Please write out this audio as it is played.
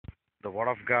The Word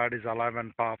of God is alive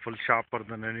and powerful, sharper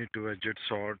than any two-edged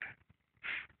sword,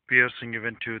 piercing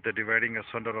even to the dividing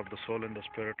asunder of the soul and the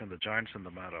spirit and the joints and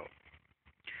the marrow.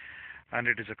 And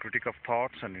it is a critic of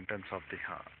thoughts and intents of the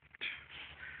heart.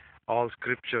 All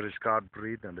scripture is God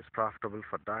breathed and is profitable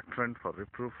for doctrine, for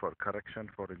reproof, for correction,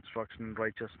 for instruction in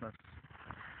righteousness,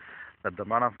 that the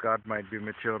man of God might be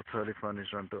mature, thoroughly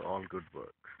furnished unto all good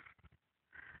works.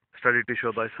 Study to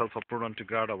show thyself approved unto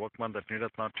God, a workman that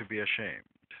needeth not to be ashamed,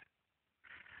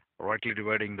 rightly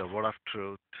dividing the word of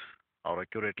truth, or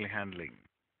accurately handling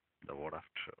the word of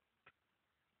truth.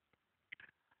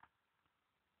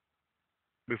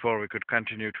 Before we could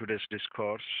continue today's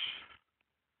discourse,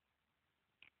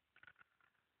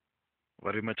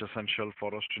 very much essential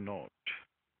for us to note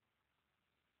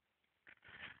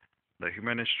the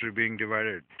human history being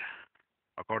divided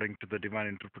according to the divine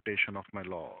interpretation of my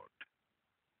Lord.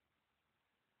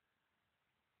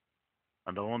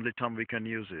 And the only term we can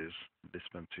use is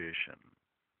dispensation.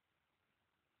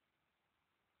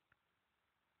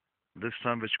 This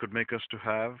term which could make us to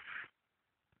have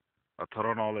a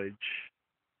thorough knowledge,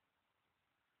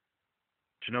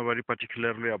 to know very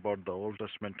particularly about the Old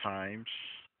Testament times.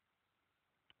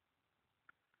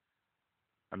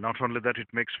 And not only that, it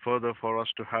makes further for us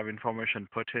to have information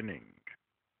pertaining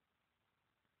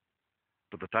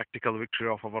to the tactical victory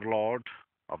of our Lord,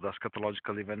 of the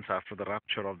eschatological events after the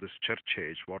rapture of this church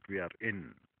age, what we are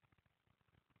in.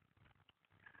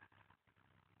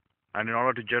 And in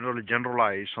order to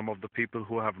generalize some of the people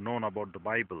who have known about the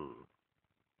Bible,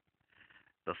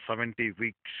 the 70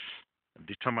 weeks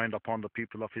determined upon the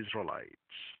people of Israelites,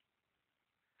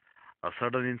 a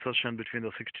sudden insertion between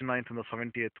the 69th and the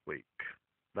 70th week.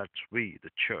 That's we, the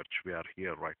church, we are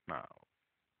here right now.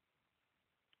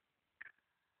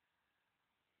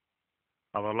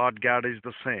 Our Lord God is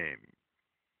the same.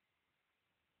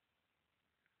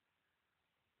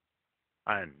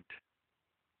 And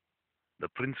the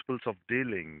principles of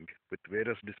dealing with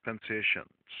various dispensations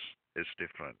is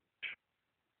different.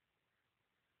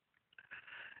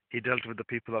 He dealt with the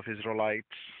people of Israelites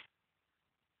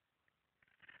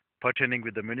pertaining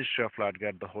with the ministry of Lord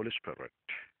God, the Holy Spirit,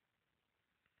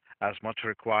 as much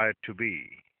required to be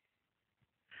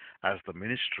as the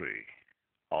ministry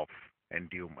of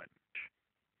endowment.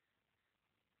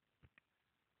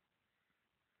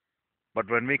 But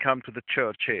when we come to the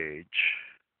church age,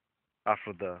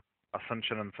 after the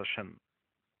ascension and session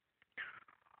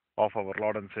of our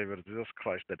Lord and Savior Jesus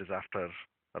Christ, that is after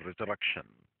a resurrection,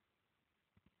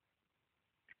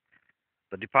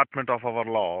 the department of our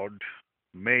Lord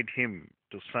made him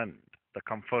to send the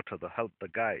comforter, the help, the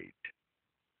guide,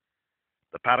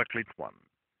 the paraclete one,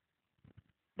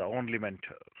 the only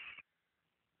mentor,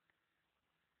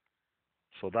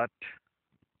 so that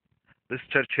this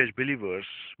church age believers,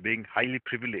 being highly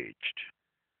privileged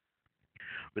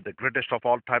with the greatest of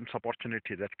all times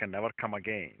opportunity that can never come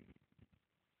again,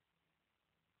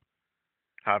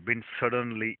 have been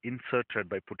suddenly inserted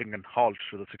by putting an halt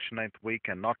to the 69th week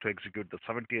and not to execute the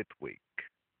 70th week,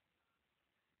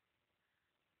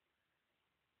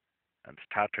 and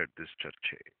started this church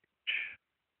age.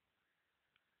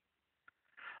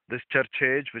 This church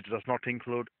age, which does not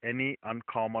include any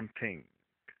uncommon thing.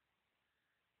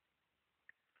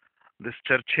 This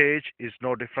church age is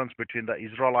no difference between the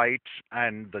Israelites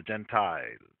and the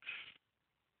Gentiles.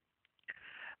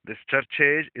 This church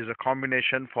age is a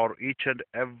combination for each and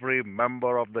every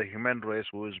member of the human race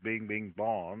who is being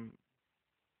born,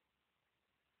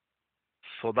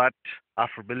 so that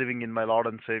after believing in my Lord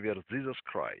and Savior Jesus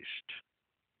Christ,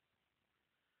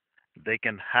 they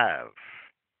can have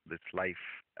this life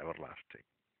everlasting.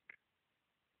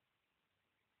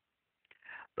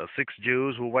 The 6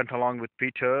 Jews who went along with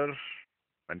Peter,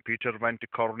 when Peter went to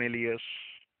Cornelius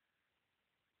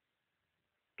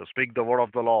to speak the word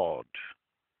of the Lord,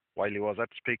 while he was at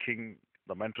speaking,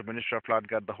 the mentor ministry of Lord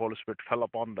God, the Holy Spirit fell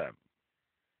upon them.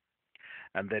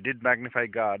 And they did magnify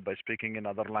God by speaking in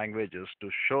other languages to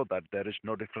show that there is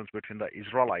no difference between the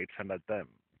Israelites and them.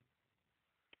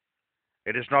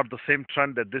 It is not the same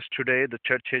trend that this today the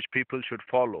church age people should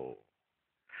follow.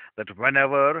 That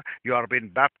whenever you are being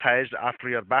baptized, after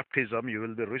your baptism, you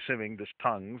will be receiving these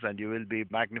tongues and you will be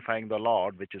magnifying the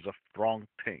Lord, which is a wrong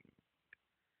thing.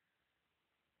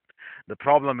 The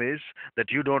problem is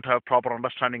that you don't have proper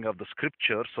understanding of the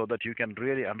scripture so that you can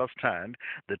really understand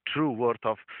the true worth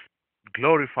of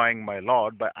glorifying my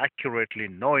Lord by accurately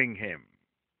knowing him.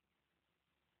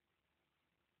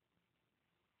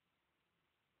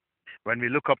 When we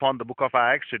look upon the book of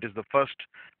Acts, it is the first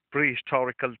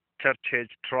prehistorical church age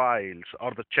trials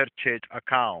or the church age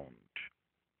account.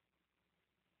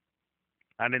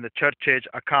 And in the church age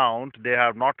account, they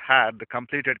have not had the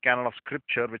completed canon of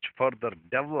scripture, which further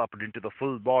developed into the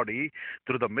full body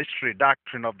through the mystery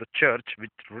doctrine of the church, which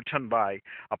written by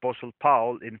Apostle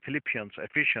Paul in Philippians,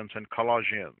 Ephesians, and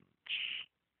Colossians.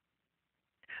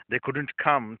 They couldn't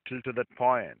come till to that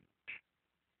point.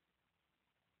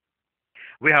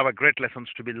 We have a great lessons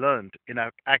to be learned in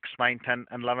Acts 9, 10,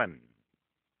 and 11.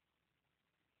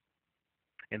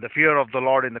 In the fear of the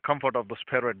Lord, in the comfort of the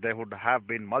Spirit, they would have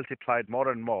been multiplied more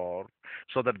and more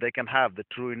so that they can have the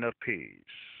true inner peace.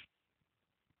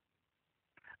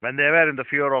 When they were in the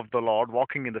fear of the Lord,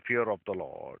 walking in the fear of the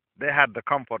Lord, they had the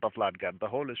comfort of Lord God, the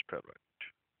Holy Spirit.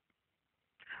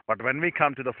 But when we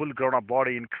come to the full grown up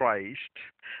body in Christ,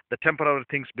 the temporary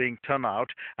things being turned out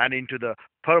and into the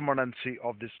permanency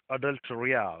of this adult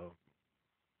realm,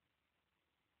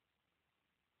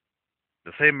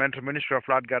 the same mentor ministry of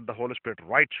Lord God, the Holy Spirit,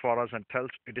 writes for us and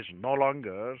tells it is no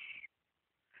longer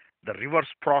the reverse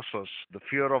process, the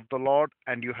fear of the Lord,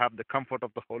 and you have the comfort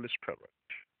of the Holy Spirit.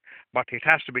 But it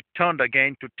has to be turned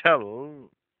again to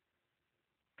tell,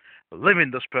 live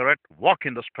in the Spirit, walk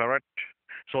in the Spirit,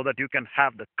 so that you can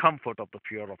have the comfort of the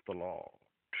fear of the Lord.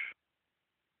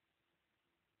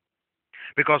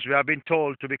 Because we have been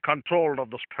told to be controlled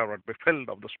of the Spirit, be filled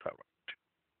of the Spirit.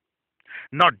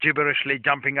 Not gibberishly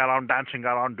jumping around, dancing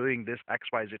around, doing this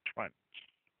XYZ trends.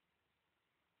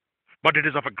 But it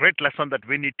is of a great lesson that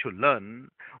we need to learn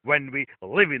when we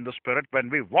live in the Spirit, when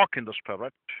we walk in the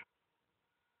Spirit.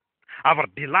 Our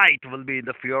delight will be in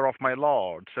the fear of my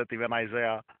Lord, saith even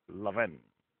Isaiah 11.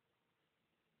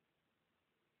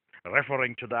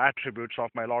 Referring to the attributes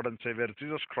of my Lord and Savior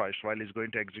Jesus Christ while he's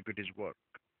going to execute his work.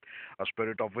 A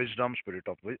spirit of wisdom, spirit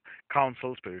of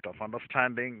counsel, spirit of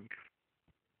understanding,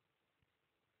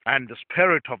 and the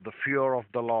spirit of the fear of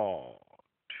the Lord.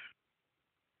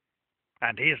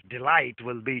 And his delight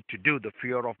will be to do the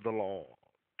fear of the Lord.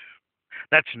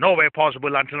 That's no way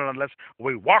possible until and unless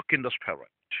we walk in the Spirit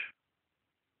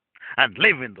and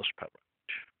live in the Spirit.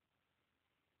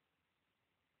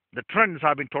 The trends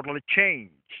have been totally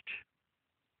changed.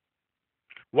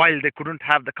 While they couldn't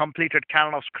have the completed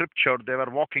canon of Scripture, they were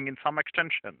walking in some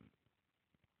extension.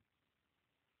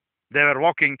 They were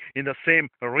walking in the same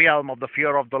realm of the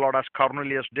fear of the Lord as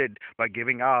Cornelius did by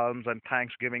giving alms and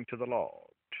thanksgiving to the Lord.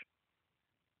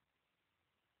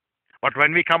 But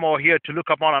when we come over here to look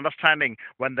upon understanding,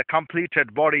 when the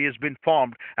completed body has been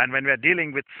formed, and when we are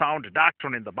dealing with sound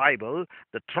doctrine in the Bible,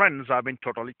 the trends have been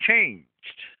totally changed.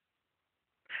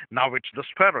 Now it's the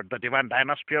Spirit. The divine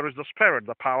dynasphere is the Spirit.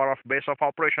 The power of base of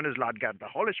operation is Lord God, the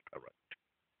Holy Spirit.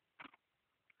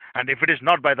 And if it is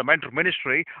not by the mentor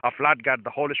ministry of Lord God, the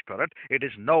Holy Spirit, it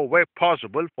is no way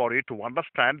possible for you to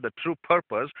understand the true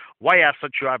purpose, why as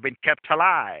such you have been kept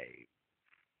alive.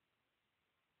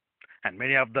 And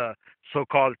many of the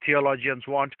so-called theologians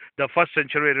want the first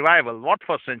century revival. What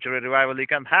first century revival you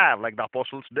can have, like the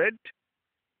apostles did?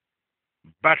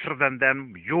 Better than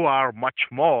them, you are much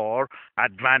more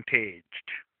advantaged.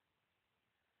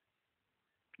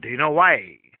 Do you know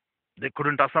why? They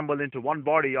couldn't assemble into one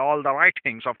body all the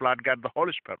writings of Lord God, the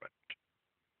Holy Spirit,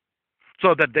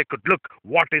 so that they could look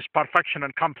what is perfection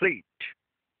and complete.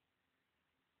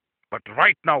 But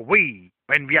right now, when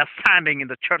we are standing in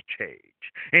the church age,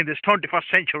 in this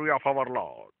 21st century of our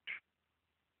Lord,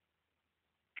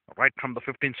 right from the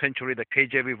 15th century, the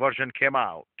KJV version came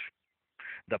out,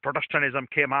 the Protestantism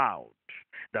came out,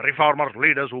 the Reformer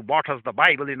leaders who bought us the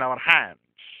Bible in our hands.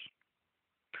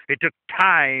 It took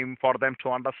time for them to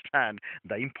understand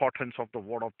the importance of the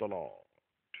word of the Lord.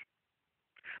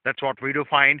 That's what we do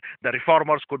find. The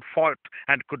Reformers could fight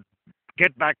and could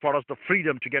get back for us the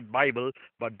freedom to get Bible,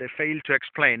 but they failed to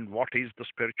explain what is the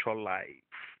spiritual life.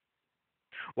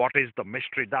 What is the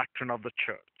mystery doctrine of the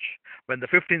church? When the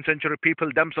 15th century people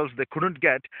themselves they couldn't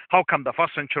get, how come the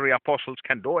first century apostles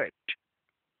can do it?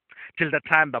 Till the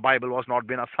time the Bible was not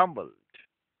been assembled.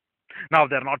 Now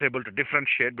they're not able to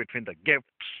differentiate between the gifts,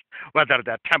 whether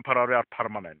they're temporary or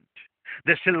permanent.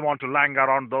 They still want to lang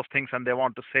around those things and they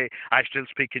want to say, I still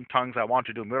speak in tongues, I want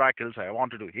to do miracles, I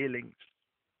want to do healings.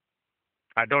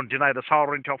 I don't deny the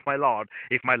sovereignty of my Lord.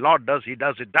 If my Lord does, he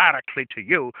does it directly to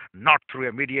you, not through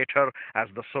a mediator as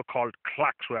the so-called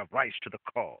clerks who have rise to the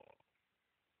call,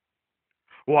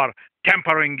 who are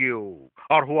tempering you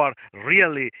or who are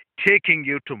really taking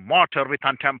you to mortar with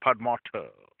untempered mortar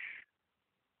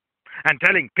and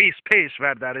telling peace, peace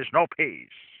where there is no peace,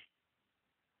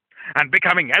 and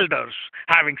becoming elders,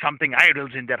 having something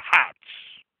idols in their hearts,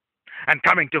 and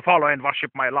coming to follow and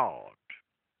worship my Lord.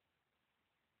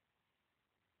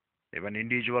 Even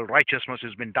individual righteousness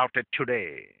has been doubted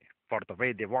today for the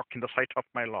way they walk in the sight of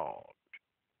my Lord.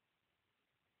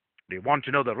 Do you want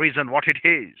to know the reason what it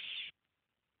is?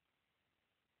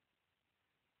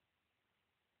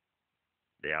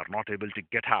 They are not able to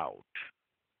get out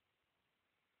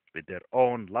with their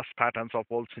own lust patterns of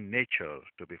all sin nature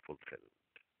to be fulfilled.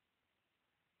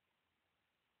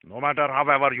 No matter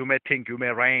however you may think you may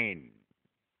reign,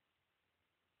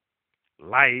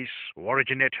 lies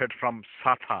originated from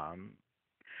Satan,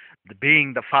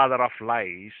 being the father of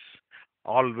lies,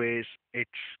 always it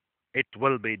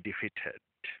will be defeated.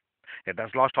 It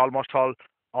has lost almost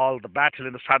all the battle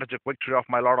in the strategic victory of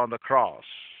my Lord on the cross.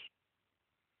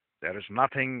 There is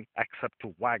nothing except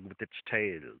to wag with its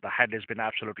tail. The head has been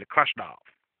absolutely crushed off.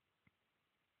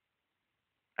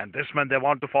 And this man they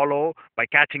want to follow by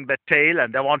catching the tail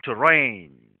and they want to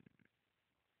reign.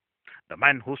 The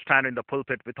men who stand in the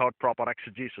pulpit without proper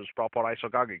exegesis, proper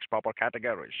isagogics, proper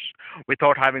categories,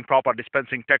 without having proper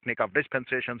dispensing technique of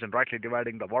dispensations and rightly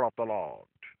dividing the word of the Lord.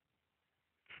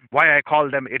 Why I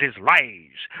call them it is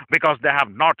lies, because they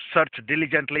have not searched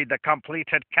diligently the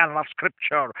completed canon of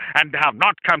Scripture, and they have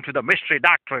not come to the mystery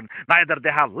doctrine, neither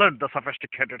they have learned the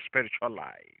sophisticated spiritual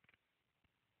life.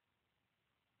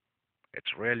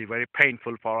 It's really very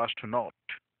painful for us to note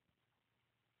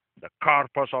the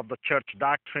corpus of the church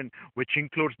doctrine, which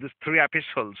includes these three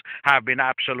epistles, have been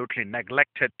absolutely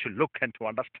neglected to look and to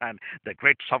understand the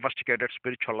great sophisticated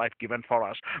spiritual life given for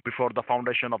us before the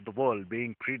foundation of the world,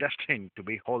 being predestined to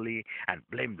be holy and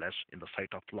blameless in the sight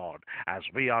of the Lord, as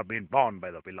we are being born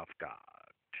by the will of God.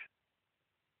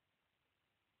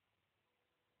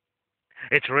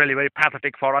 It's really very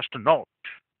pathetic for us to note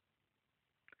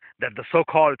that the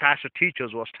so-called pastor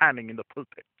teachers who are standing in the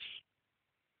pulpits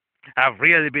have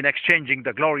really been exchanging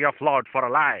the glory of Lord for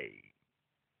a lie,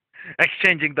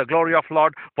 exchanging the glory of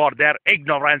Lord for their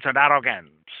ignorance and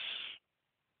arrogance,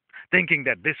 thinking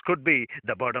that this could be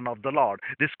the burden of the Lord,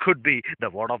 this could be the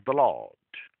word of the Lord.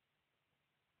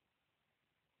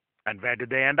 And where do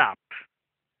they end up?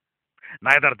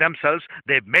 Neither themselves,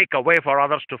 they make a way for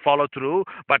others to follow through,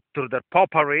 but through their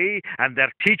popery and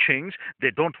their teachings, they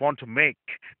don't want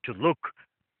to look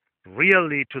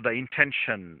really to the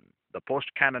intention, the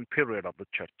post-canon period of the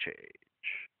church age.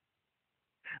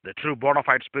 The true bona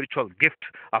fide spiritual gift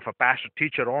of a pastor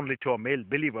teacher only to a male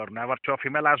believer, never to a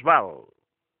female as well.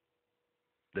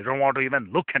 They don't want to even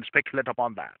look and speculate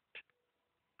upon that.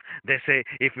 They say,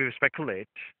 if we speculate,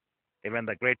 even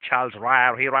the great Charles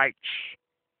Ryer, he writes,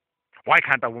 why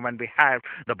can't a woman have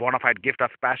the bona fide gift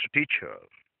of a pastor teacher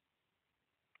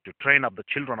to train up the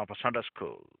children of a Sunday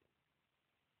school?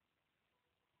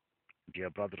 Dear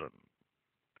brethren,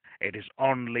 it is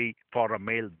only for a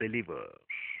male believer.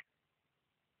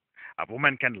 A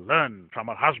woman can learn from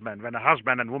her husband when a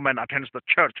husband and woman attends the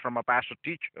church from a pastor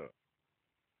teacher.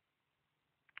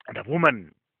 And a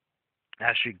woman,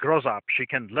 as she grows up, she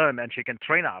can learn and she can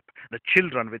train up the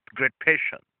children with great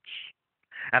patience.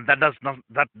 And that does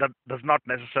not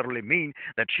necessarily mean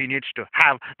that she needs to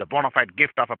have the bona fide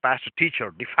gift of a pastor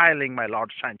teacher defiling my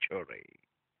Lord's sanctuary.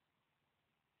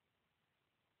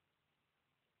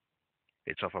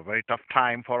 It's of a very tough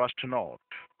time for us to note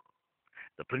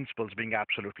the principles being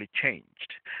absolutely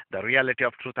changed, the reality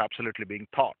of truth absolutely being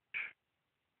taught.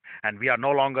 And we are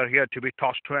no longer here to be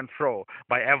tossed to and fro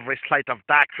by every sleight of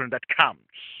doctrine that comes.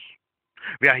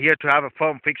 We are here to have a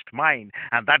firm, fixed mind,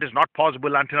 and that is not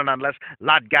possible until and unless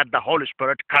Lord God, the Holy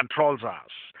Spirit, controls us,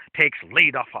 takes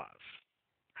lead of us,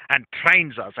 and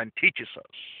trains us and teaches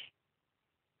us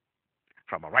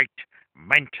from a right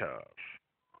mentor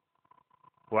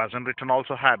who has in return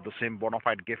also had the same bona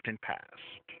fide gift in past.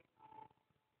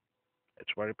 It's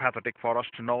very pathetic for us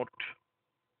to note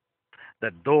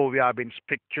that though we have been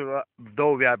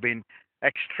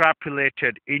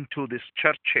extrapolated into this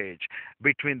church age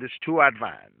between these two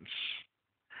advents,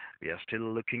 we are still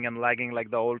looking and lagging like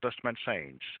the Old Testament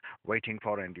saints, waiting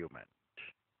for endowment.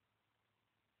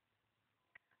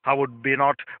 How would it be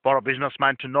not for a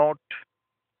businessman to note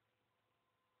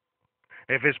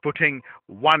if he's putting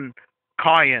one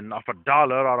coin of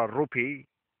 $1 or a rupee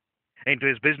into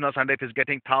his business, and if he's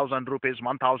getting 1,000 rupees,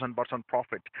 1,000%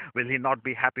 profit, will he not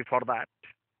be happy for that?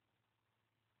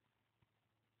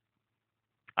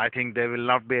 I think there will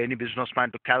not be any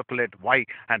businessman to calculate why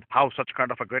and how such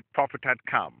kind of a great profit had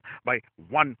come by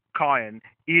one coin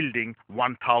yielding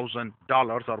 $1,000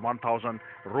 or 1,000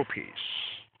 rupees.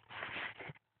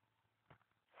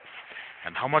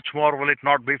 And how much more will it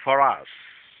not be for us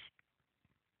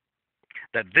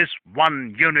that this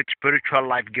one unique spiritual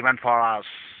life given for us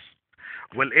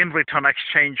will in return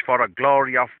exchange for a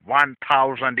glory of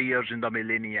 1,000 years in the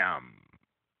millennium.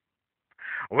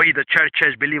 We, the church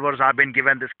age believers, have been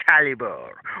given this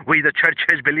caliber. We, the church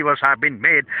age believers, have been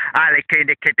made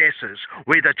alekeiniketesis.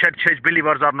 We, the church age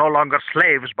believers, are no longer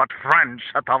slaves but friends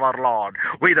of our Lord.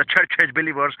 We, the church age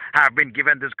believers, have been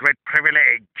given this great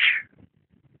privilege,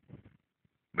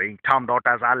 being termed out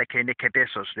as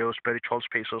alekeiniketesis, those spiritual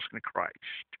spaces in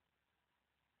Christ.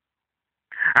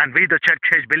 And we, the church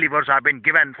age believers, have been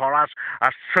given for us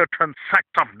a certain set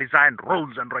of design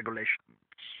rules and regulations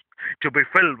to be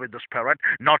filled with the Spirit,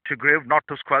 not to grieve, not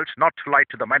to squelch, not to lie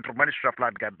to the mental ministry of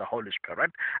Lord God, the Holy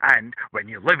Spirit. And when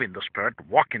you live in the Spirit,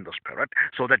 walk in the Spirit,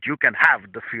 so that you can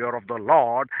have the fear of the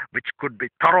Lord, which could be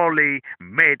thoroughly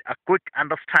made a quick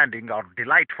understanding or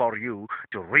delight for you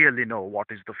to really know what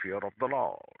is the fear of the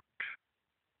Lord.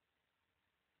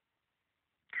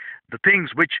 The things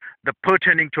which the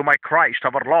pertaining to my Christ,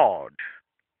 our Lord,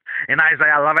 in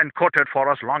Isaiah 11 quoted for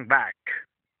us long back,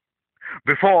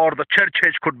 before the church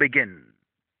age could begin.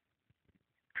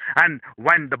 And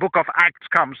when the book of Acts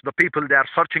comes, the people, they are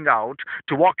searching out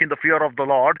to walk in the fear of the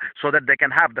Lord so that they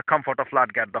can have the comfort of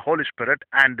Lord God, the Holy Spirit,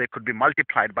 and they could be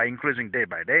multiplied by increasing day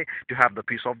by day to have the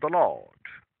peace of the Lord.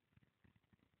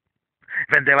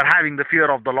 When they were having the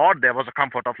fear of the Lord, there was a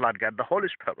comfort of Lord God, the Holy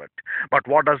Spirit. But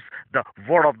what does the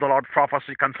word of the Lord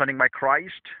prophesy concerning my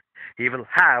Christ? He will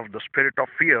have the spirit of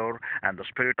fear and the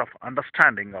spirit of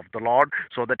understanding of the Lord,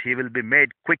 so that he will be made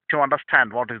quick to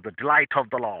understand what is the delight of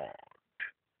the Lord.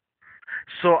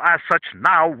 So as such,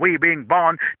 now we being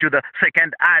born to the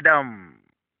second Adam,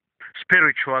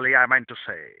 spiritually I meant to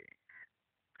say,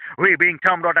 we being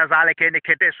termed out as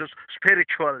alekeiniketesis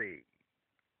spiritually,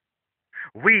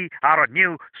 we are a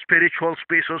new spiritual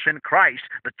species in Christ,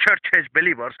 the church age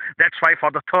believers. That's why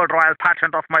for the third royal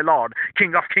patent of my Lord,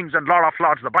 King of kings and Lord of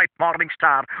lords, the bright morning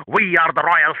star, we are the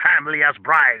royal family as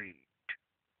bride.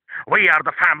 We are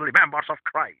the family members of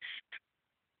Christ.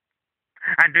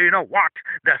 And do you know what?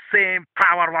 The same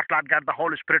power what Lord God, the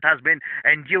Holy Spirit, has been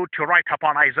endued to write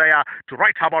upon Isaiah, to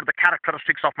write about the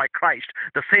characteristics of my Christ.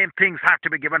 The same things have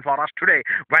to be given for us today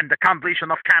when the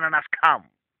completion of canon has come.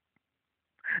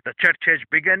 The church age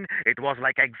began, it was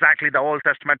like exactly the Old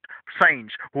Testament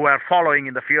saints who were following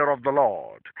in the fear of the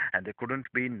Lord, and they couldn't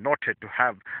be noted to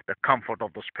have the comfort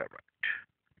of the Spirit.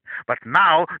 But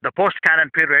now, the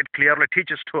post-canon period clearly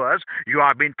teaches to us you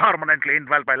are being permanently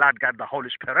indwelt by Lord God, the Holy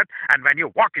Spirit, and when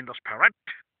you walk in the Spirit,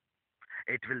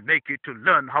 it will make you to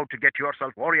learn how to get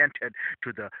yourself oriented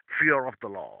to the fear of the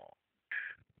Lord.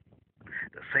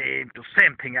 The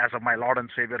same thing as of my Lord and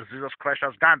Savior Jesus Christ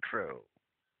has gone through.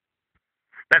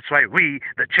 That's why we,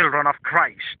 the children of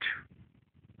Christ,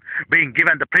 being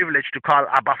given the privilege to call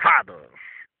Abba Father,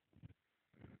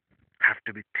 have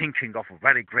to be thinking of a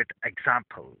very great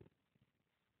example.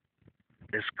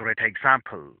 This great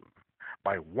example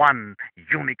by one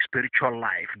unique spiritual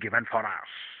life given for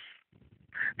us.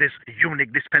 This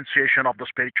unique dispensation of the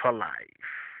spiritual life.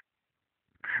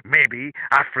 Maybe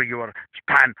after your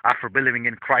span, after believing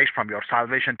in Christ from your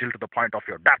salvation till to the point of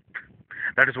your death,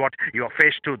 that is what your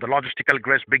phase 2, the logistical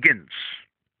grace, begins.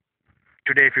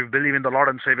 Today, if you believe in the Lord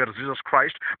and Savior Jesus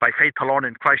Christ, by faith alone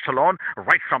in Christ alone,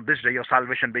 right from this day, your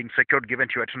salvation being secured, given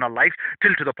to you eternal life,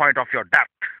 till to the point of your death.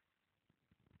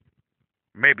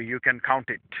 Maybe you can count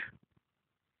it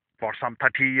for some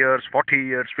 30 years, 40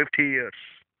 years, 50 years.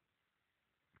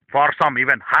 For some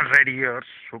even 100 years,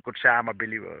 who could say, I'm a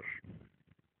believer.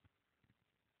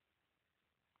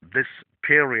 This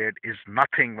period is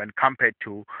nothing when compared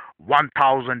to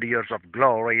 1,000 years of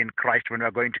glory in Christ, when we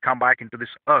are going to come back into this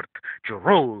earth to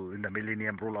rule in the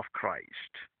millennium rule of Christ.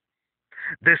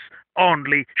 This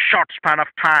only short span of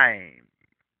time,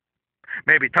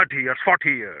 maybe 30 years, 40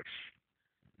 years,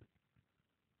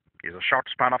 is a short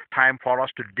span of time for us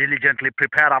to diligently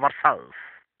prepare ourselves.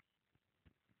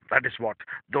 That is what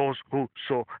those who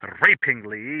so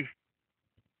rapingly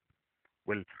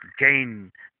will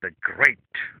gain the great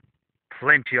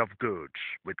plenty of goods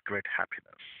with great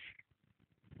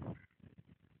happiness.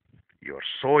 Your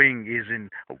sowing is in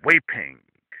weeping.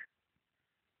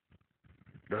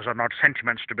 Those are not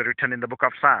sentiments to be written in the book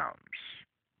of Psalms.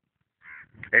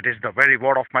 It is the very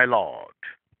word of my Lord.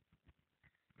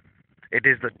 It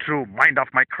is the true mind of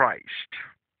my Christ.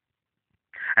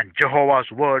 And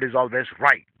Jehovah's word is always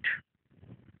right.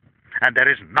 And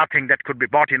there is nothing that could be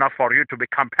bought enough for you to be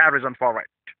comparison for it.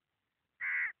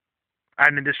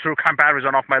 And in this true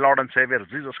comparison of my Lord and Savior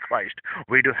Jesus Christ,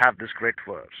 we do have this great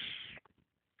verse.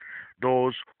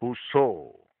 Those who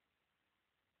sow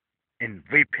in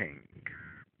weeping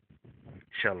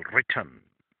shall return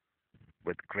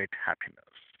with great happiness.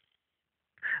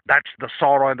 That's the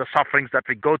sorrow and the sufferings that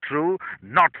we go through,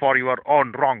 not for your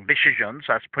own wrong decisions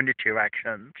as punitive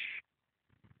actions,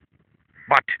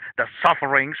 but the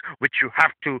sufferings which you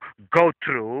have to go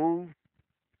through,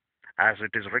 as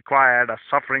it is required a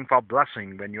suffering for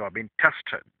blessing when you have been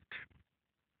tested.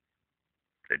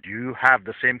 Do you have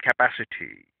the same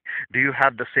capacity? Do you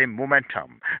have the same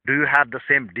momentum? Do you have the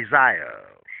same desire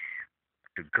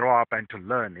to grow up and to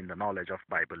learn in the knowledge of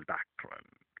Bible doctrine?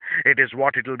 It is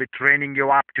what it will be training you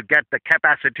up to get the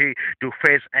capacity to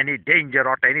face any danger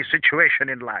or any situation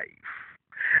in life.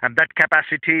 And that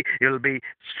capacity will be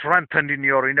strengthened in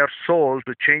your inner soul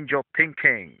to change your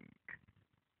thinking,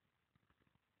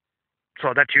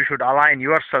 so that you should align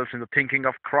yourselves in the thinking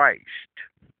of Christ.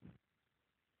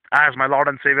 As my Lord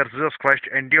and Savior Jesus Christ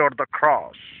endured the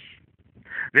cross,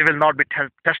 we will not be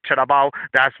tested above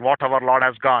that's what our Lord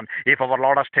has gone. If our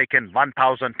Lord has taken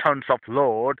 1,000 tons of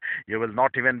load, you will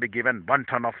not even be given 1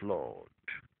 ton of load.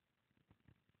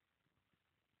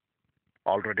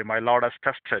 Already my Lord has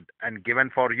tested and given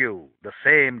for you the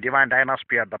same divine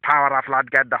dynasphere, the power of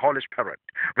Lord God, the Holy Spirit,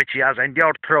 which he has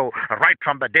endured through right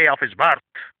from the day of his birth,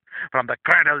 from the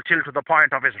cradle till to the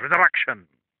point of his resurrection.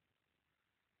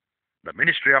 The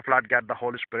ministry of Lord God, the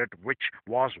Holy Spirit, which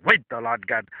was with the Lord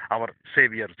God, our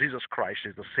Savior, Jesus Christ,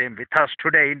 is the same with us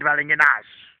today, indwelling in us.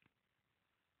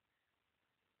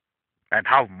 And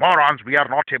how morons we are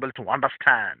not able to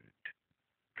understand.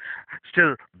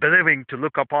 Still believing to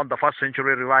look upon the first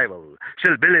century revival,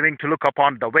 still believing to look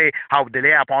upon the way how they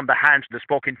lay upon the hands, they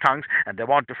spoke in tongues, and they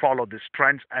want to follow these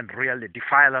trends and really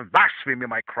defile and blaspheme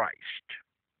my Christ.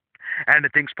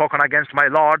 Anything spoken against my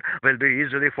Lord will be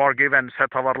easily forgiven,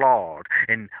 saith our Lord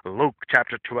in Luke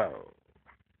chapter 12.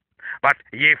 But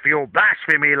if you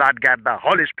blaspheme, Lord God, the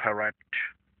Holy Spirit,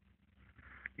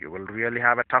 you will really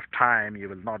have a tough time. You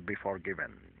will not be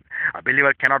forgiven. A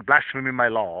believer cannot blaspheme my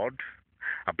Lord.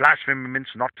 A blasphemy means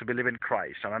not to believe in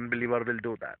Christ. An unbeliever will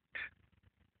do that.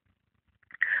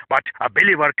 But a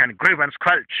believer can grieve and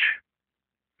squelch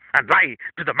and lie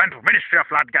to the mental ministry of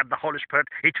Lord God, the Holy Spirit,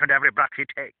 each and every breath he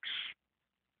takes.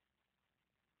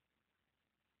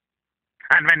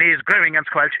 And when he is grieving and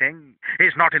squelching, he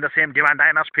is not in the same divine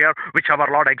dynasphere which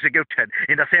our Lord executed.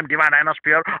 In the same divine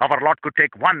dynasphere, our Lord could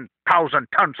take 1,000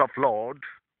 tons of load.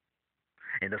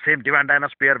 In the same divine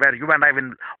dynasphere where you and I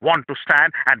will want to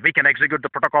stand and we can execute the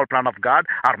protocol plan of God,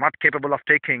 are not capable of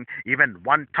taking even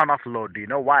 1 ton of load. Do you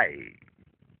know why?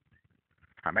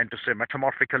 I meant to say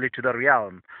metamorphically to the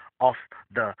realm of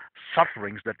the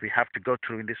sufferings that we have to go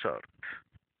through in this earth.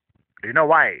 Do you know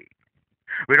why?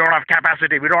 We don't have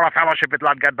capacity. We don't have fellowship with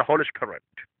Lord God, the Holy Spirit.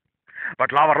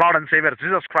 But our Lord and Savior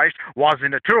Jesus Christ was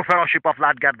in a true fellowship of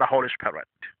Lord God, the Holy Spirit.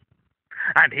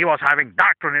 And he was having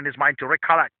doctrine in his mind to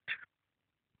recollect.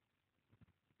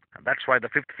 And that's why the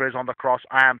 5th phrase on the cross,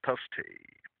 I am thirsty.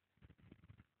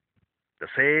 The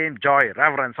same joy,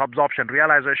 reverence, absorption,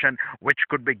 realization which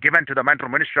could be given to the mental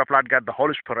ministry of Lord God, the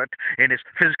Holy Spirit, in his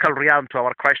physical realm to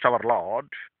our Christ our Lord,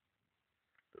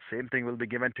 the same thing will be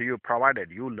given to you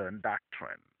provided you learn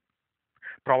doctrine,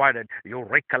 provided you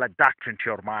recollect doctrine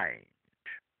to your mind.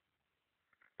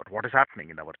 But what is happening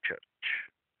in our church?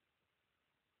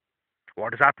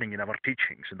 What is happening in our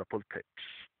teachings in the pulpits?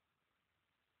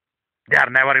 They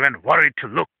are never even worried to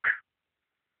look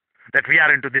that we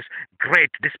are into this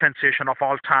great dispensation of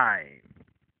all time.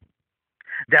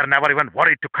 They are never even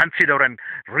worried to consider and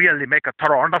really make a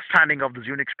thorough understanding of this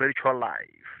unique spiritual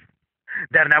life.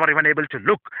 They are never even able to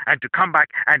look and to come back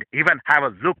and even have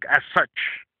a look as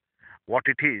such what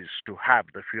it is to have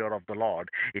the fear of the Lord.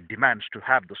 It demands to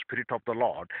have the Spirit of the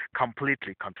Lord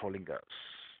completely controlling us.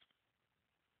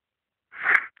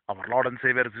 Our Lord and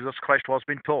Savior Jesus Christ was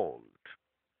being told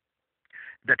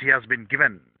that he has been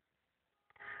given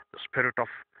the spirit of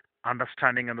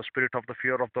understanding and the spirit of the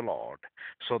fear of the Lord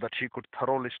so that he could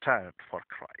thoroughly stand for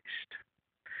Christ.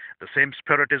 The same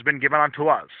spirit has been given unto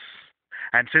us.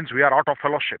 And since we are out of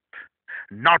fellowship,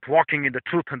 not walking in the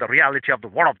truth and the reality of the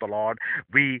word of the Lord,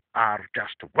 we are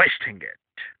just wasting it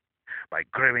by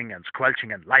grieving and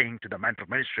squelching and lying to the mental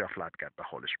ministry of Lord God, the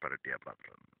Holy Spirit, dear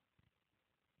brethren.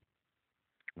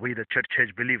 We, the church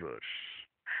age believers,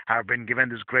 have been given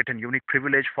this great and unique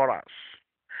privilege for us,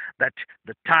 that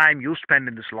the time you spend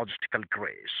in this logistical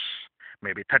grace,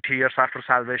 maybe 30 years after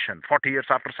salvation, 40 years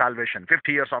after salvation,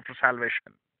 50 years after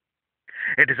salvation,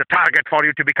 it is a target for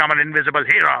you to become an invisible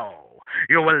hero.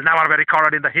 You will never be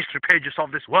recorded in the history pages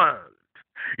of this world.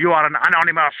 You are an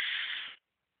anonymous.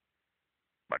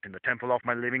 But in the temple of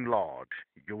my living Lord,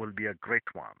 you will be a great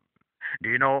one. Do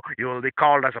you know you will be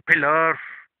called as a pillar?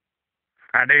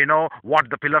 And do you know what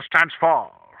the pillar stands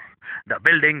for? The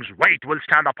building's weight will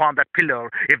stand upon that pillar.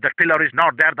 If that pillar is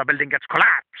not there, the building gets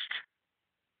collapsed.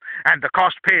 And the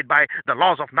cost paid by the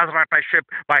laws of Nazarite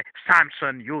by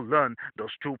Samson, you learn those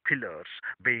 2 pillars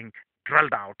being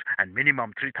drilled out, and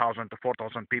minimum 3,000 to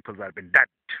 4,000 people were been dead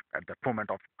at the moment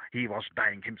of he was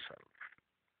dying himself.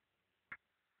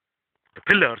 The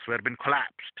pillars were been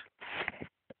collapsed,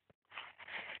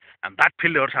 and that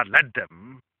pillars had led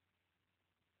them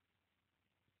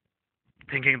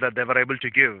thinking that they were able to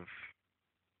give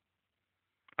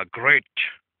a great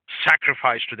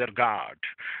sacrifice to their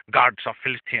gods of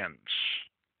Philistines.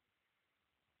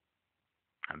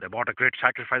 And they brought a great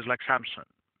sacrifice like Samson.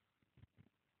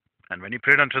 And when he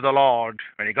prayed unto the Lord,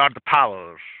 when he got the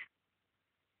power,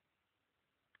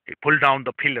 he pulled down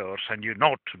the pillars, and you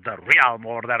note the realm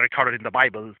or the recorded in the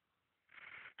Bible,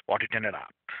 what it ended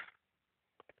up.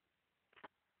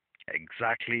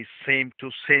 Exactly same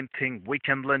to same thing we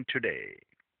can learn today.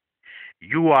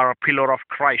 You are a pillar of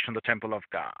Christ in the temple of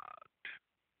God.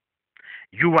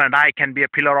 You and I can be a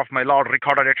pillar of my Lord,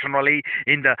 recorded eternally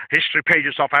in the history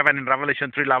pages of heaven in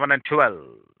Revelation 3:11 and 12.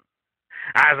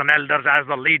 As an elders, as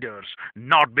the leaders,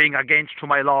 not being against to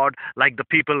my Lord like the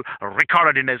people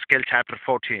recorded in Ezekiel chapter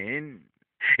 14.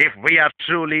 If we are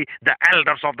truly the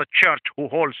elders of the church who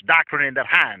holds doctrine in their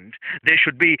hand, they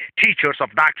should be teachers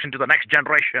of doctrine to the next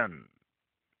generation.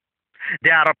 They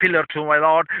are a pillar to my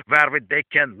Lord wherewith they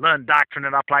can learn doctrine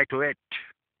and apply to it.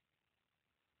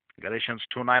 Galatians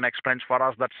 2:9 explains for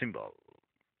us that symbol.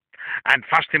 And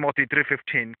 1 Timothy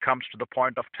 3:15 comes to the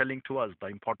point of telling to us the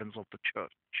importance of the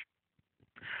church.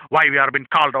 Why we are being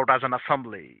called out as an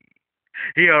assembly.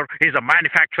 Here is a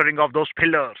manufacturing of those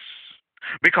pillars.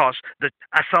 Because the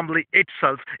assembly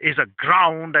itself is a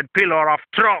ground and pillar of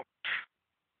truth.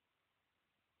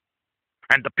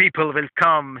 And the people will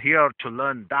come here to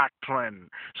learn doctrine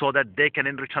so that they can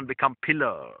in return become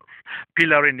pillar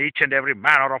in each and every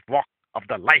manner of walk of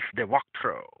the life they walk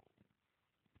through.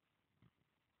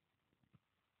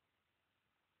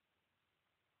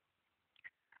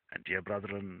 And dear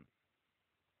brethren,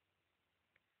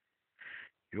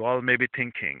 you all may be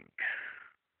thinking,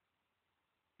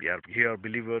 we are here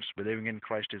believers, believing in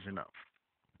Christ is enough.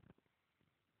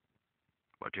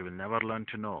 But you will never learn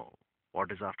to know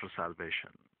what is after salvation.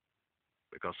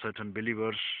 Because certain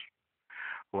believers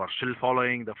who are still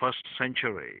following the first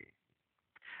century,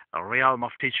 a realm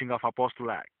of teaching of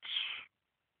apostle acts,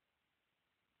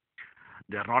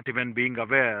 they are not even being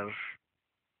aware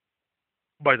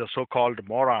by the so-called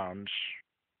morons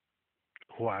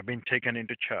who have been taken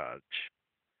into church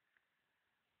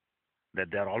that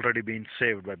they are already being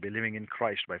saved by believing in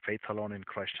Christ, by faith alone in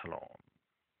Christ alone.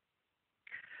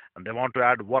 And they want to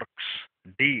add works,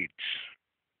 deeds.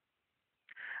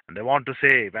 And they want to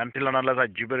say, until and unless I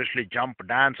jubiliously jump,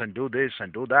 dance, and do this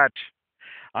and do that,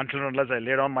 until and unless I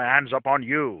lay down my hands upon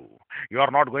you, you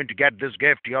are not going to get this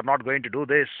gift, you are not going to do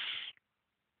this.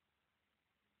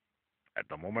 At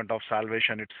the moment of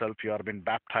salvation itself, you are being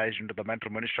baptized into the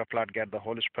mental ministry of Lord God, the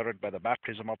Holy Spirit, by the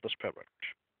baptism of the Spirit.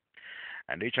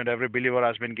 And each and every believer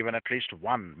has been given at least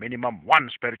minimum one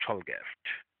spiritual gift.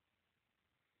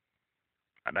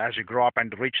 And as you grow up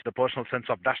and reach the personal sense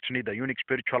of destiny, the unique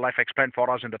spiritual life explained for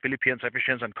us in the Philippians,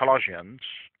 Ephesians, and Colossians,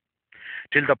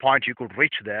 till the point you could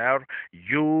reach there,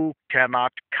 you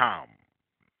cannot come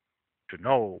to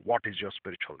know what is your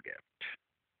spiritual gift.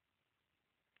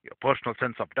 Your personal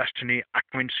sense of destiny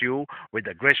acquaints you with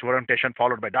the grace orientation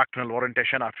followed by doctrinal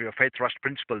orientation after your faith trust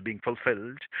principle being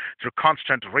fulfilled through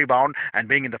constant rebound and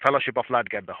being in the fellowship of Lord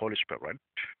God, the Holy Spirit.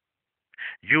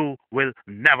 You will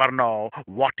never know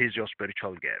what is your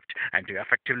spiritual gift. And to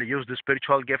effectively use the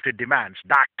spiritual gift, it demands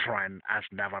doctrine as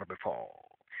never before.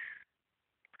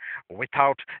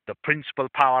 Without the principal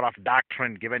power of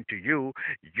doctrine given to you,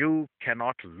 you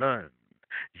cannot learn.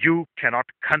 You cannot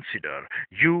consider.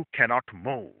 You cannot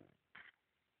move.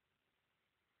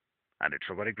 And it's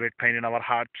a very great pain in our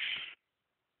hearts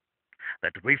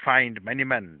that we find many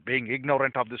men being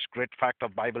ignorant of this great fact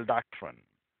of Bible doctrine.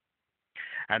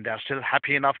 And they are still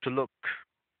happy enough to look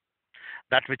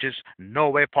that which is no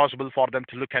way possible for them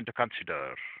to look and to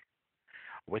consider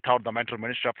without the mental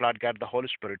ministry of Lord God, the Holy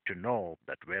Spirit, to know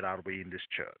that where are we in this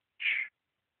church.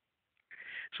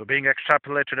 So being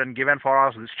extrapolated and given for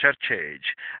us this church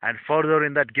age, and further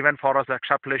in that given for us the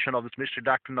extrapolation of this mystery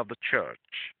doctrine of the church,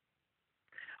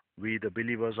 we the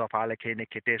believers of Alekene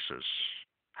Ketesis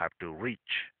have to reach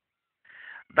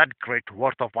that great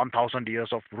worth of 1,000 years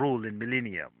of rule in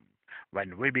millennium,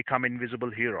 when we become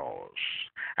invisible heroes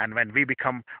and when we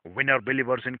become winner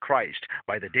believers in Christ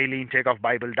by the daily intake of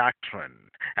Bible doctrine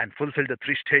and fulfill the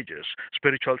three stages: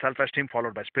 spiritual self-esteem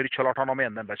followed by spiritual autonomy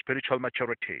and then by spiritual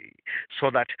maturity,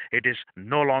 so that it is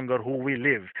no longer who we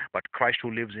live but Christ who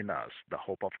lives in us, the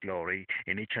hope of glory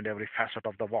in each and every facet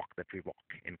of the walk that we walk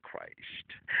in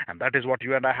Christ. And that is what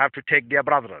you and I have to take, dear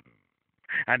brethren.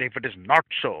 And if it is not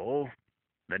so,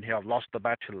 then you have lost the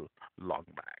battle long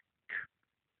back.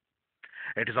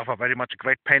 It is of a very much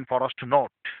great pain for us to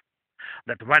note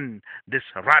that when this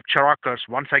rapture occurs,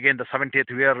 once again the 70th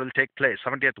year will take place,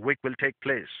 70th week will take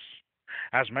place,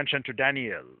 as mentioned to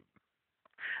Daniel.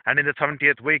 And in the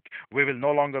 70th week, we will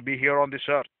no longer be here on this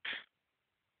earth.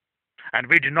 And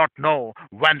we do not know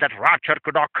when that rapture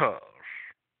could occur.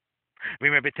 We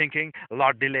may be thinking,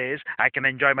 Lord delays, I can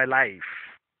enjoy my life.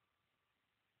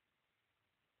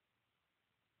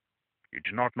 You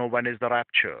do not know when is the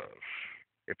rapture.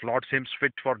 If Lord seems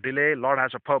fit for delay, Lord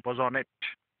has a purpose on it.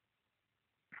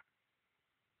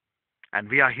 And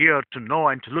we are here to know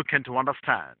and to look and to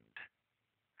understand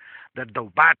that the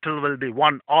battle will be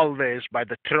won always by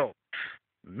the truth,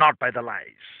 not by the lies.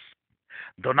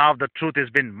 Though now the truth has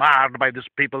been marred by this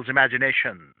people's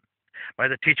imagination, by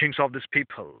the teachings of these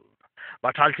people,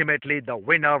 but ultimately the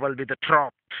winner will be the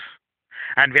truth.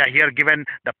 And we are here given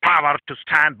the power to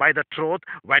stand by the truth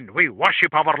when we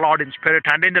worship our Lord in spirit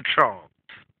and in the truth.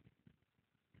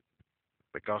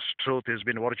 Because truth has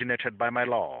been originated by my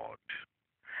Lord.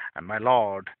 And my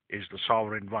Lord is the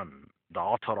sovereign one, the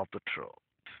author of the truth.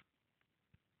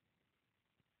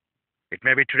 It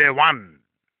may be today one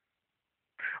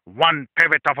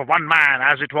pivot of one man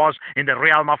as it was in the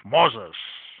realm of Moses,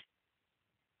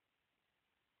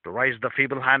 to raise the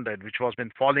feeble-handed, which was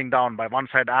been falling down by one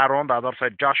side Aaron, the other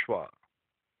side Joshua.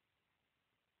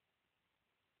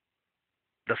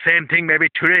 The same thing may be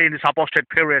today in this apostate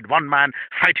period, one man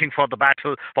fighting for the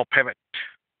battle for pivot.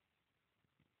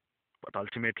 But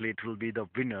ultimately it will be the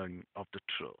winning of the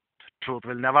truth. Truth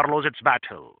will never lose its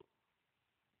battle,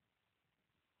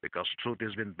 because truth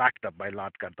has been backed up by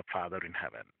Lord God the Father in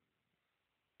heaven.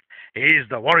 He is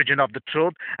the origin of the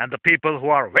truth, and the people who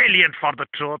are valiant for the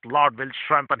truth, Lord will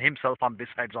strengthen himself on the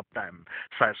sides of them,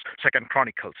 says 2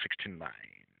 Chronicles 16:9.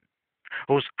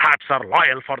 Whose hearts are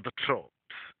loyal for the truth.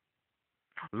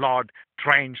 Lord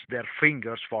trains their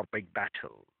fingers for big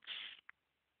battles.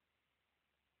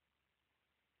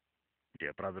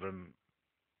 Dear brethren,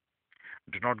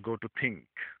 do not go to think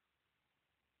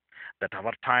that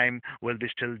our time will be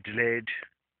still delayed.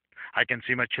 I can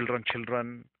see my children,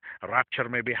 rapture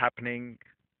may be happening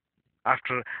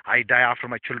after I die, after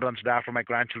my children's die, after my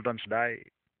grandchildren's die.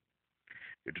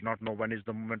 You do not know when is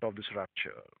the moment of this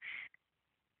rapture.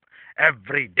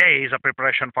 Every day is a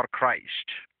preparation for Christ.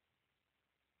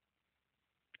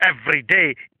 Every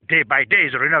day, day by day,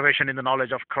 is a renovation in the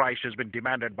knowledge of Christ has been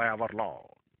demanded by our Lord.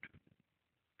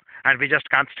 And we just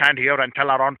can't stand here and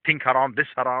tell around, think around, this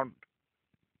around,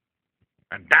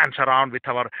 and dance around with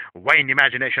our vain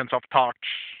imaginations of thoughts.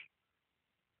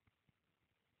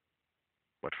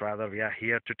 But rather we are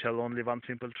here to tell only one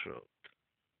simple truth.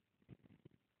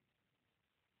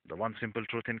 The one simple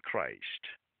truth in Christ.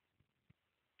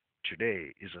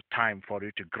 Today is a time for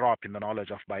you to grow up in the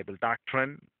knowledge of Bible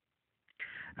doctrine.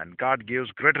 And God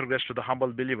gives greater grace to the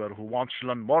humble believer who wants to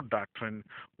learn more doctrine,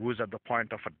 who is at the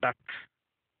point of a death.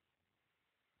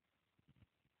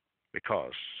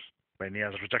 Because when he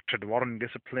has rejected warning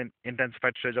discipline,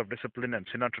 intensified stage of discipline, and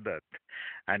sin unto death,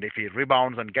 and if he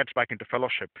rebounds and gets back into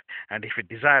fellowship, and if he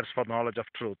desires for knowledge of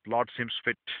truth, Lord seems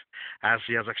fit, as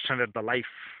he has extended the life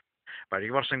by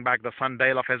reversing back the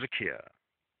sundial of Hezekiah,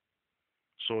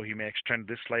 so he may extend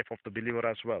this life of the believer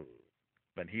as well,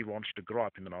 when he wants to grow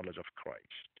up in the knowledge of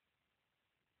Christ.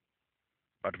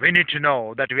 But we need to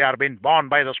know that we are being born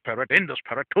by the Spirit, in the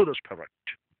Spirit, to the Spirit,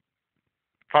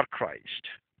 for Christ.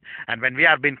 And when we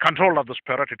are being controlled of the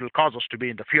Spirit, it will cause us to be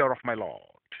in the fear of my Lord.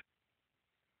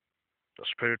 The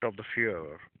spirit of the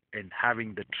fear in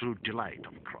having the true delight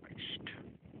of Christ.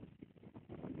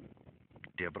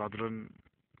 Dear brethren,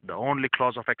 the only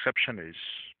clause of exception is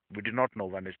we do not know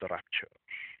when is the rapture.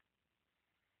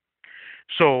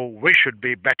 So we should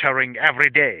be bettering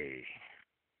every day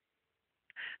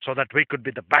so that we could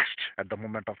be the best at the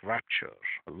moment of rapture.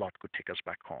 The Lord could take us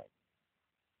back home.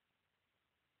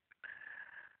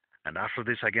 And after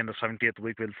this, again, the 70th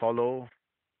week will follow,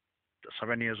 the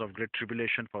 7 years of great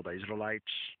tribulation for the Israelites.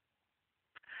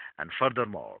 And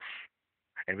furthermore,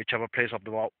 in whichever place of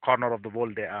the corner of the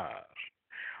world they are,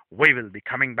 we will be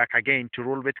coming back again to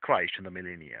rule with Christ in the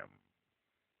millennium.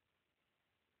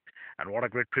 And what a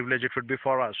great privilege it would be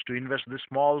for us to invest this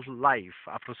small life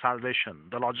after salvation,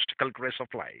 the logistical grace of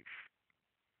life,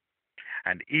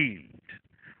 and yield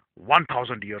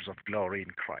 1,000 years of glory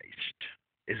in Christ.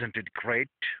 Isn't it great?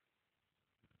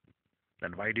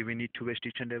 Then why do we need to waste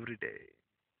each and every day?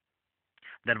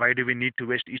 Then why do we need to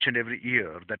waste each and every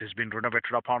year that has been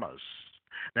renovated upon us?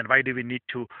 Then why do we need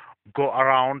to go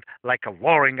around like a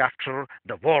warring after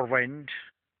the whirlwind,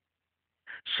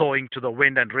 sowing to the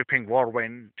wind and reaping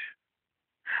whirlwind?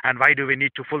 And why do we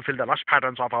need to fulfill the lust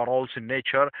patterns of our old sin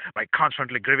nature by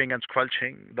constantly grieving and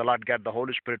squelching? The Lord get the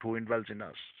Holy Spirit who indwells in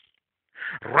us.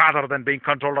 Rather than being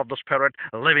controlled of the Spirit,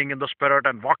 living in the Spirit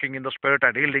and walking in the Spirit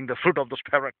and yielding the fruit of the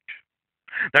Spirit.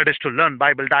 That is to learn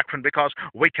Bible doctrine, because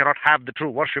we cannot have the true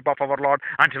worship of our Lord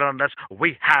until and unless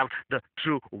we have the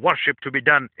true worship to be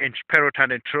done in spirit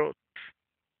and in truth.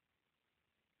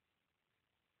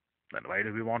 Then why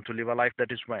do we want to live a life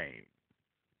that is vain?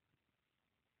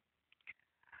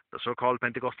 The so-called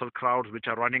Pentecostal crowds which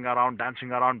are running around,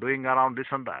 dancing around, doing around this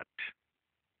and that,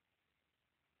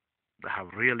 they have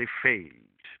really failed,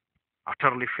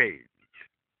 utterly failed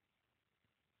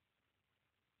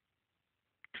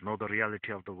to know the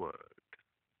reality of the word.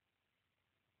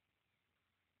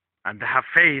 And they have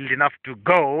failed enough to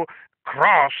go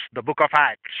cross the book of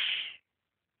Acts.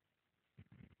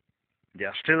 They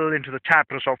are still into the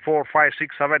chapters of 4, 5,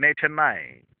 6, 7, 8, and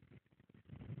 9.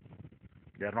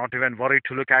 They are not even worried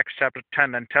to look at Acts chapter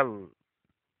 10 and tell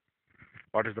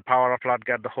what is the power of Lord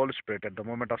God, the Holy Spirit, at the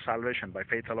moment of salvation by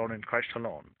faith alone in Christ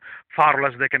alone. Far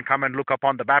less they can come and look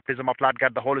upon the baptism of Lord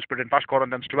God, the Holy Spirit in 1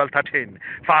 Corinthians 12:13.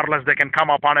 Far less they can come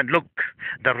upon and look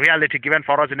the reality given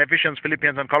for us in Ephesians,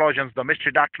 Philippians, and Colossians, the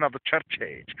mystery doctrine of the church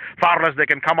age. Far less they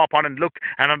can come upon and look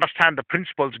and understand the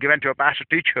principles given to a pastor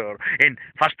teacher in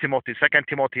 1 Timothy, 2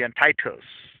 Timothy, and Titus.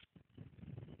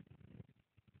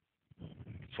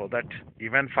 So that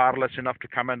even far less enough to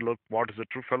come and look what is the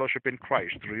true fellowship in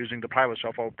Christ through using the privacy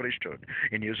of our priesthood,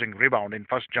 in using rebound in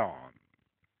 1 John.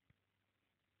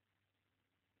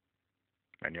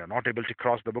 When you're not able to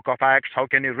cross the book of Acts, how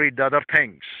can you read the other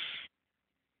things?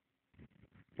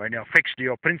 When you're fixed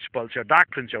your principles, your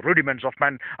doctrines, your rudiments of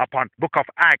man upon book of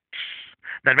Acts,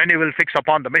 then when you will fix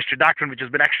upon the mystery doctrine which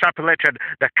has been extrapolated,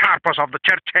 the corpus of the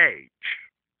church age.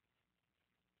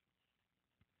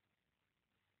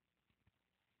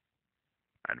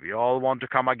 And we all want to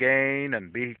come again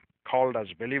and be called as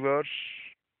believers.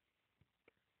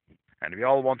 And we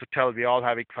all want to tell we all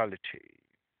have equality.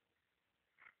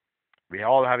 We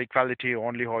all have equality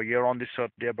only here on this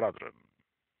earth, dear brethren.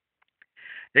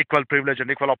 Equal privilege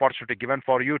and equal opportunity given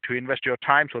for you to invest your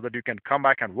time so that you can come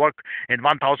back and work in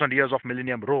 1,000 years of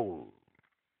millennium rule.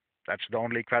 That's the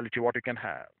only equality what you can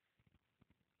have.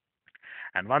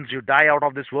 And once you die out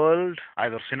of this world,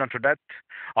 either sin unto death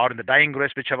or in the dying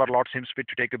grace, whichever Lord seems fit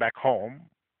to take you back home,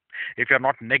 if you're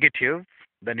not negative,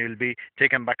 then you will be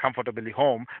taken back comfortably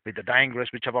home with the dying grace,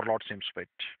 whichever Lord seems fit.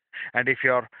 And if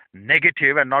you're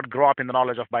negative and not grow up in the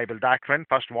knowledge of Bible doctrine,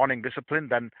 first warning discipline,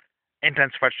 then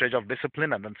intensified stage of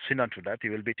discipline, and then sin unto death,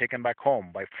 you will be taken back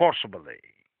home by forcibly.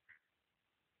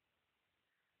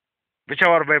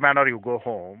 Whichever way manner you go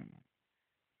home,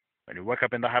 when you wake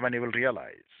up in the heaven, you will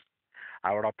realize,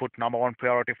 I would have put number one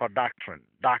priority for doctrine,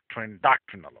 doctrine,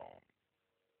 doctrine alone.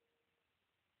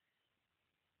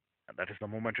 And that is the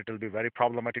moment it will be very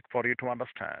problematic for you to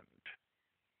understand.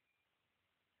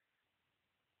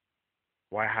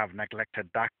 Why I have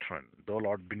neglected doctrine, though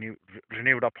Lord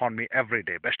renewed upon me every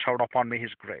day, bestowed upon me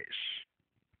his grace.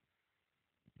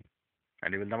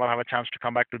 And you will never have a chance to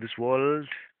come back to this world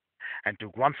and to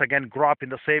once again grow up in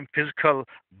the same physical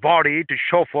body to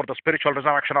show forth the spiritual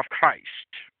resurrection of Christ,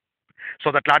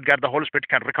 so that Lord God, the Holy Spirit,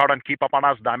 can record and keep upon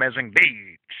us the amazing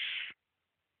deeds.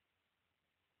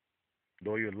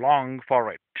 Though you long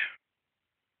for it,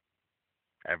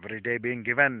 every day being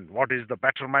given, what is the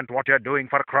betterment, what you are doing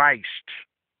for Christ?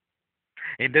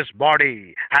 In this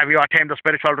body, have you attained the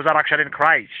spiritual resurrection in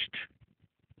Christ?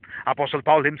 Apostle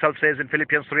Paul himself says in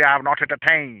Philippians 3, I have not yet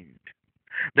attained.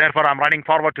 Therefore, I'm running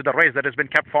forward to the race that has been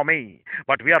kept for me.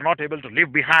 But we are not able to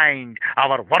leave behind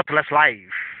our worthless life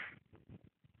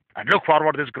and look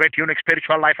forward to this great, unique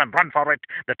spiritual life and run for it,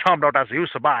 the termed out as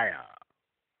Eusebiah.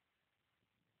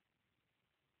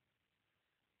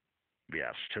 We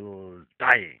are still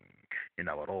dying in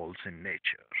our old sin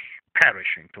nature,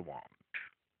 perishing to want.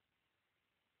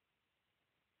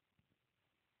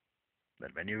 Then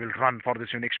when you will run for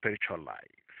this unique spiritual life.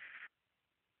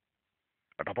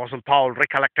 But Apostle Paul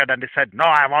recollected and he said, no,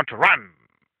 I want to run.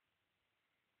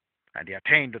 And he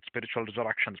attained that spiritual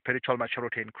resurrection, spiritual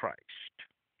maturity in Christ.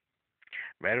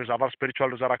 Where is our spiritual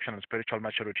resurrection and spiritual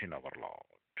maturity in our Lord?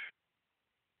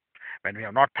 When we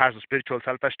have not passed the spiritual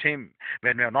self-esteem,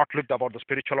 when we have not looked about the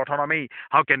spiritual autonomy,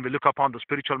 how can we look upon the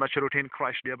spiritual maturity in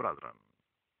Christ, dear brethren?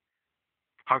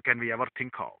 How can we ever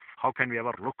think of? How can we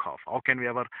ever look of? How can we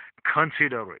ever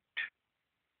consider it?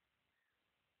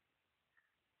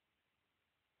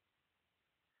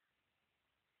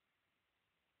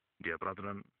 Dear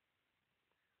brethren,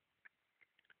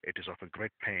 it is of a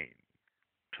great pain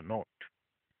to note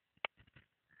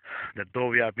that though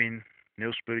we have been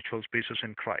new spiritual species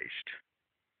in Christ,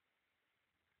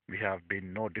 We have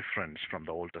been no different from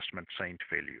the Old Testament saint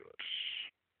failures.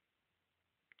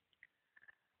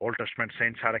 Old Testament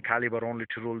saints had a caliber only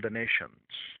to rule the nations,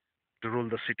 to rule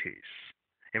the cities.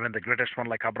 Even the greatest one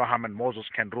like Abraham and Moses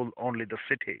can rule only the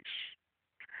cities.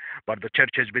 But the church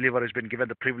age believer has been given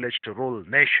the privilege to rule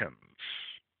nations.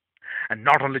 And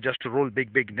not only just to rule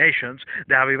big, big nations,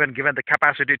 they have even given the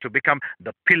capacity to become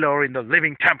the pillar in the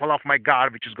living temple of my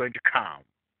God, which is going to come.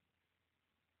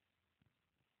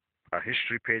 A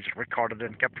history page recorded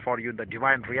and kept for you in the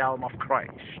divine realm of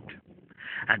Christ.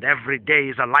 And every day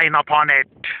is a line upon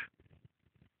it.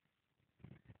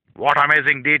 What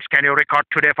amazing deeds can you record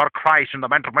today for Christ in the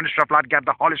mental ministry of Lord God,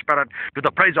 the Holy Spirit, to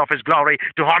the praise of His glory,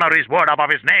 to honor His word above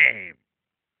His name?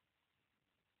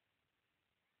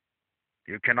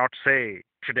 You cannot say,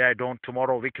 today I don't,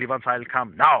 tomorrow, weekly once I will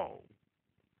come. No.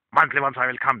 Monthly once I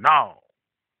will come. No.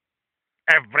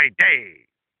 Every day.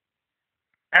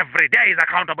 Every day is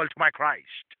accountable to my Christ.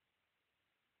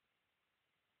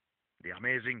 The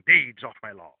amazing deeds of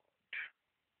my Lord.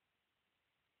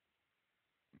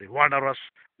 The wondrous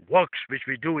works which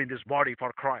we do in this body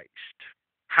for Christ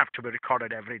have to be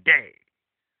recorded every day.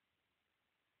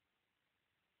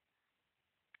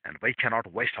 And we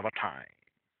cannot waste our time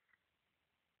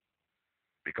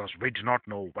because we do not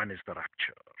know when is the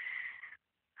rapture.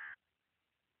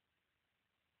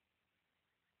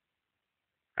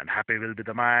 And happy will be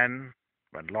the man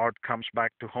when Lord comes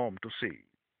back to home to see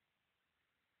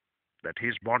that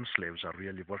his bond slaves are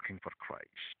really working for Christ.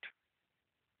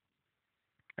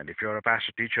 And if you're a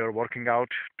pastor teacher working out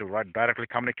to directly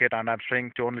communicate, and I'm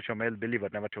saying to only to a male believer,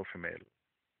 never to a female.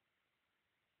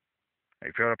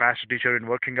 If you're a pastor teacher in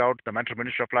working out the mental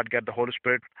ministry of Lord God, the Holy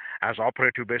Spirit as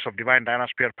operative base of divine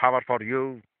dynasphere power for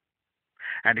you,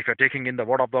 and if you're taking in the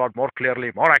word of the Lord more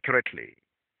clearly, more accurately,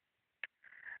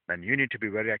 then you need to be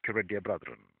very accurate, dear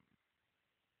brethren.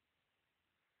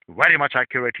 Very much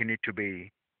accurate you need to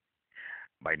be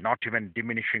by not even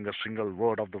diminishing a single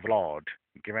word of the Lord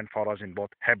given for us in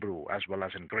both Hebrew as well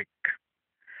as in Greek.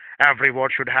 Every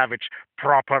word should have its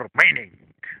proper meaning.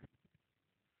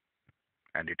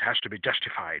 And it has to be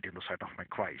justified in the sight of my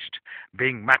Christ,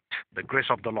 being met the grace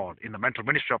of the Lord in the mental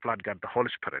ministry of Lord God the Holy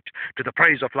Spirit, to the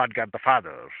praise of Lord God the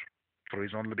Father, through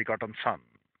His only begotten Son,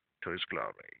 to His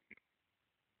glory.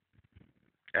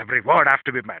 Every word has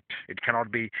to be met. It cannot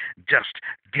be just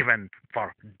given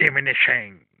for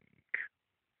diminishing.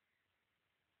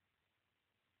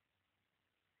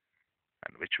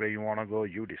 And which way you want to go,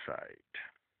 you decide.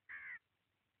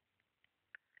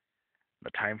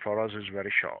 The time for us is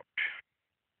very short.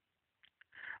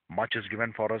 Much is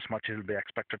given for us, much will be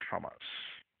expected from us.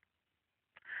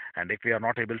 And if we are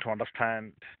not able to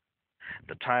understand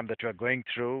the time that we are going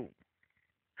through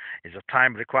is a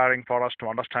time requiring for us to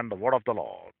understand the word of the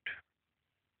Lord,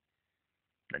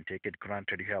 then take it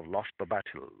granted you have lost the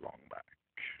battle long back.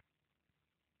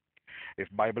 If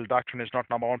Bible doctrine is not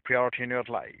number one priority in your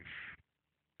life,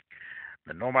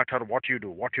 then no matter what you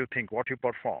do, what you think, what you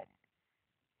perform,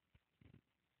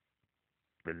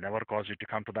 will never cause you to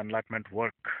come to the enlightenment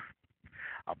work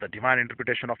of the divine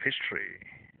interpretation of history,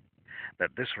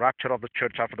 that this rapture of the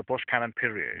church after the post-canon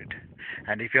period,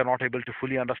 and if you are not able to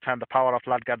fully understand the power of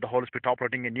Lord God, the Holy Spirit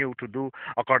operating in you to do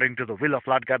according to the will of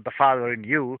Lord God, the Father in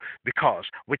you, because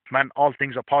with man all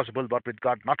things are possible, but with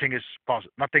God nothing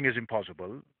is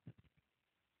impossible,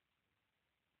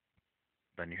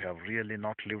 then you have really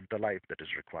not lived the life that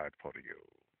is required for you.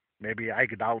 Maybe I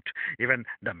doubt even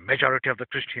the majority of the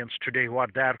Christians today who are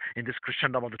there in this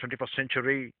Christendom of the 21st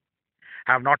century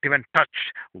have not even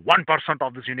touched 1%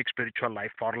 of this unique spiritual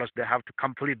life, for less they have to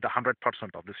complete the 100%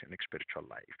 of this unique spiritual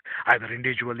life, either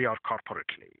individually or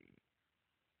corporately.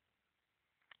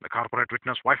 The corporate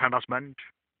witness, wife and husband,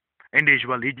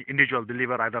 individual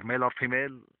believer, either male or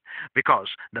female, because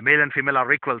the male and female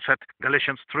are equal, said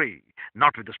Galatians 3,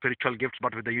 not with the spiritual gifts,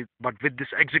 but with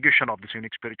this execution of this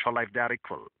unique spiritual life, they are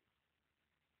equal.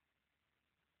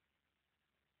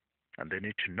 And they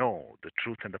need to know the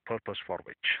truth and the purpose for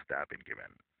which they have been given.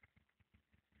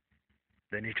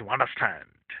 They need to understand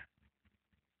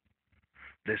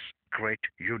this great,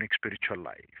 unique spiritual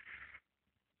life.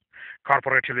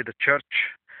 Corporatively, the church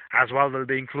as well will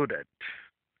be included,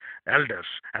 elders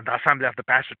and the assembly of the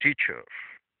pastor teacher,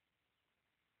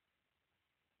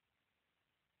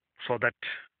 so that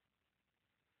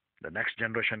the next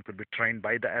generation could be trained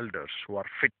by the elders who are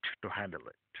fit to handle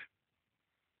it.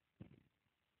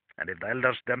 And if the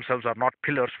elders themselves are not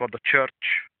pillars for the church,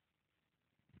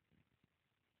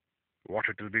 what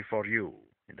it will be for you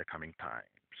in the coming times.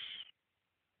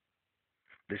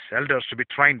 These elders to be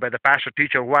trained by the pastor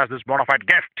teacher who has this bona fide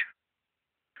gift,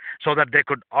 so that they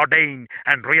could ordain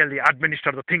and really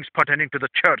administer the things pertaining to the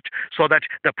church, so that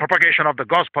the propagation of the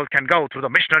gospel can go through the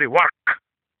missionary work.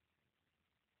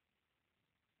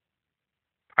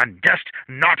 And just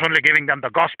not only giving them the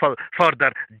gospel,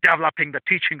 further developing the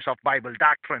teachings of Bible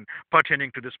doctrine pertaining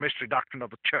to this mystery doctrine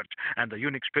of the church and the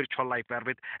unique spiritual life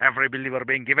wherewith every believer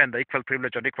being given the equal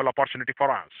privilege and equal opportunity for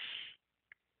us,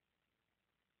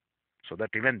 so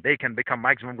that even they can become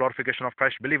maximum glorification of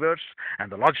Christ believers,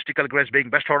 and the logistical grace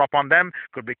being bestowed upon them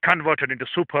could be converted into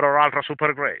super or ultra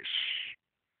super grace.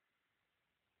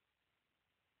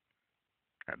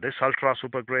 And this ultra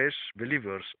super grace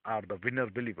believers are the winner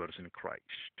believers in Christ.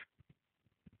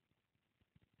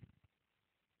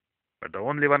 But the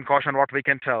only one caution what we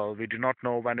can tell, we do not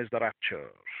know when is the rapture.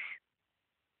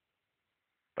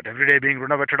 But every day being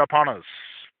renovated upon us,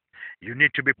 you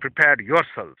need to be prepared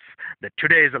yourself that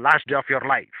today is the last day of your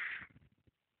life.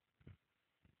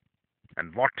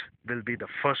 And what will be the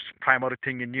first primary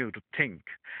thing in you to think?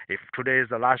 If today is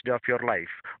the last day of your life,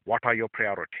 what are your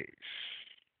priorities?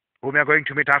 Whom you are going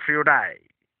to meet after you die?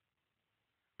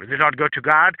 Will you not go to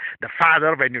God, the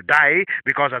Father, when you die,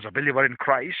 because as a believer in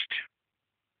Christ?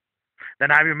 Then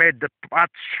have you made the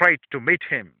path straight to meet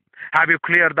Him? Have you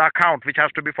cleared the account which has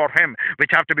to be for Him,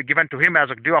 which have to be given to Him as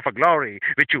a due of a glory,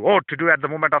 which you ought to do at the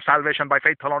moment of salvation by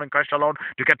faith alone in Christ alone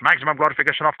to get maximum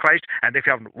glorification of Christ? And if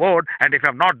you have owed, and if you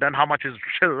have not done, how much is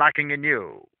still lacking in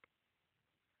you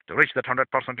to reach that 100%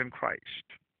 in Christ?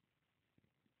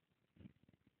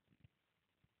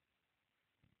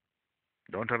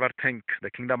 Don't ever think the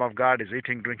kingdom of God is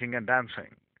eating, drinking, and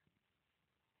dancing.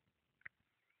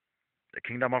 The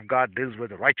kingdom of God deals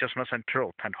with righteousness and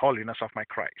truth and holiness of my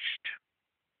Christ.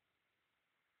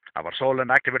 Our soul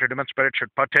and activated human spirit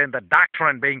should pertain the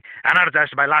doctrine being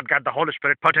energized by Lord God, the Holy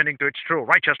Spirit, pertaining to its true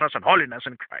righteousness and holiness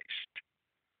in Christ.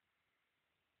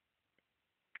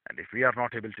 And if we are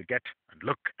not able to get and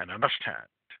look and understand,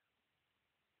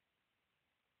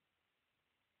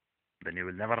 then you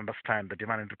will never understand the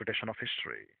divine interpretation of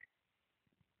history.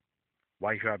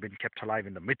 Why you have been kept alive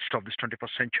in the midst of this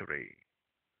 21st century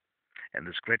and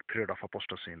this great period of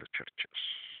apostasy in the churches.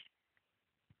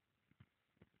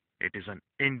 It is an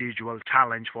individual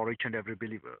challenge for each and every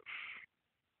believer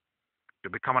to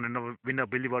become an inner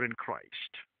believer in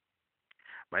Christ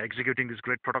by executing this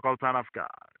great protocol plan of God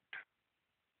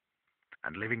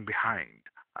and leaving behind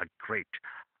a great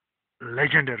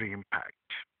legendary impact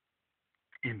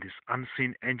in this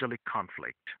unseen angelic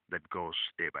conflict that goes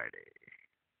day by day.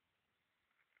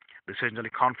 This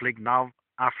angelic conflict now,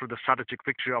 after the strategic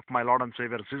victory of my Lord and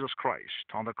Savior Jesus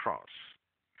Christ on the cross,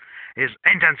 is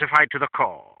intensified to the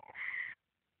core.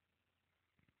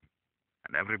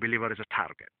 And every believer is a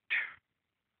target.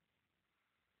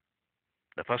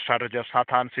 The first strategy of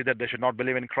Satan, see that they should not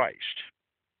believe in Christ.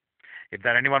 If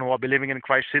there are anyone who are believing in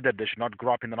Christ, see that they should not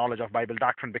grow up in the knowledge of Bible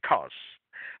doctrine, because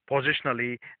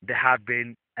positionally they have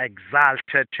been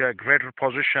exalted to a greater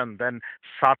position than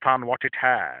Satan what it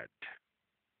had.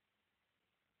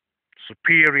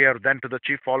 Superior than to the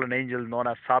chief fallen angel known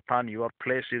as Satan, your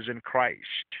place is in Christ.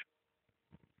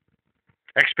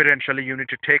 Experientially, you need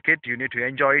to take it, you need to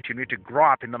enjoy it, you need to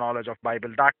grow up in the knowledge of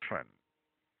Bible doctrine.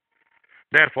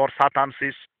 Therefore, Satan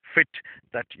sees fit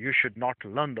that you should not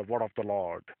learn the word of the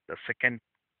Lord. The second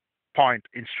point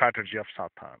in strategy of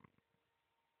Satan.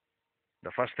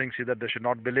 The first thing, see that they should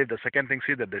not believe. The second thing,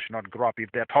 see that they should not grow up.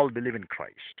 If they at all believe in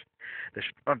Christ, they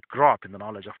should not grow up in the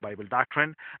knowledge of Bible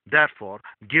doctrine. Therefore,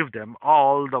 give them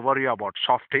all the worry about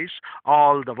softies,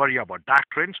 all the worry about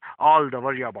doctrines, all the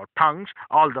worry about tongues,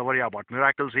 all the worry about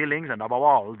miracles, healings, and above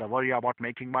all, the worry about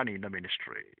making money in the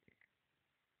ministry.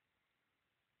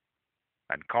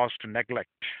 And cause to neglect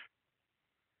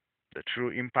the true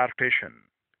impartation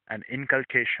and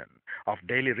inculcation of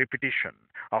daily repetition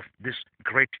of this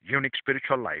great unique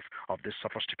spiritual life of this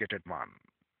sophisticated one,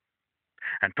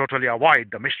 and totally avoid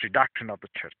the mystery doctrine of the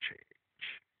church age.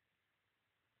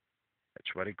 It's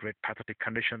very great pathetic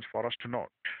conditions for us to note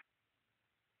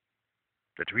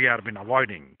that we have been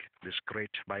avoiding this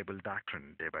great Bible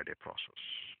doctrine day by day process.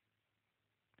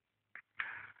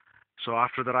 So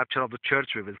after the rapture of the church,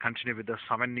 we will continue with the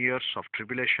 7 years of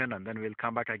tribulation, and then we'll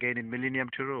come back again in millennium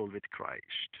to rule with Christ.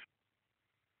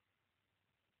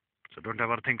 So don't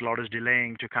ever think Lord is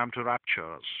delaying to come to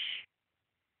rapture us.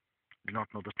 Do not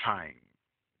know the time.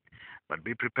 But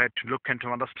be prepared to look and to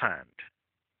understand.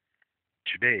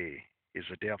 Today is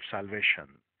a day of salvation.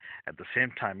 At the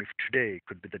same time, if today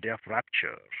could be the day of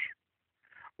rapture,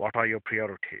 what are your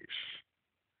priorities?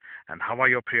 And how are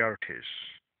your priorities?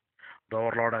 The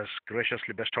our Lord has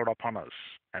graciously bestowed upon us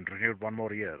and renewed one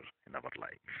more year in our life.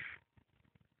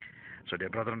 So, dear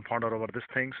brethren, ponder over these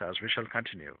things as we shall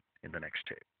continue in the next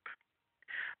tape.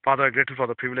 Father, we're grateful for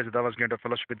the privilege that was given to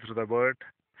fellowship with through the word.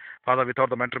 Father, without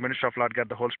the mentor ministry of Lord God,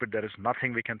 the Holy Spirit, there is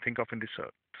nothing we can think of in this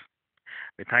earth.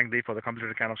 We thank thee for the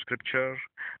completed canon of Scripture.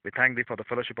 We thank thee for the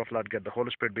fellowship of Lord God, the Holy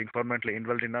Spirit being permanently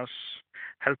indwelt in us.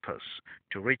 Help us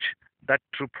to reach that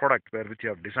true product wherewith you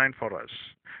have designed for us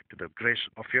to the grace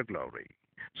of your glory,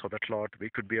 so that Lord, we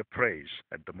could be a praise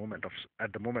at the moment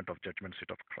of judgment seat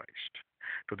of Christ.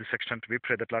 To this extent, we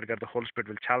pray that Lord God, the Holy Spirit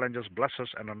will challenge us, bless us,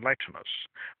 and enlighten us.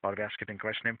 For we ask it in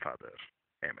Christ's name, Father.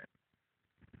 Amen.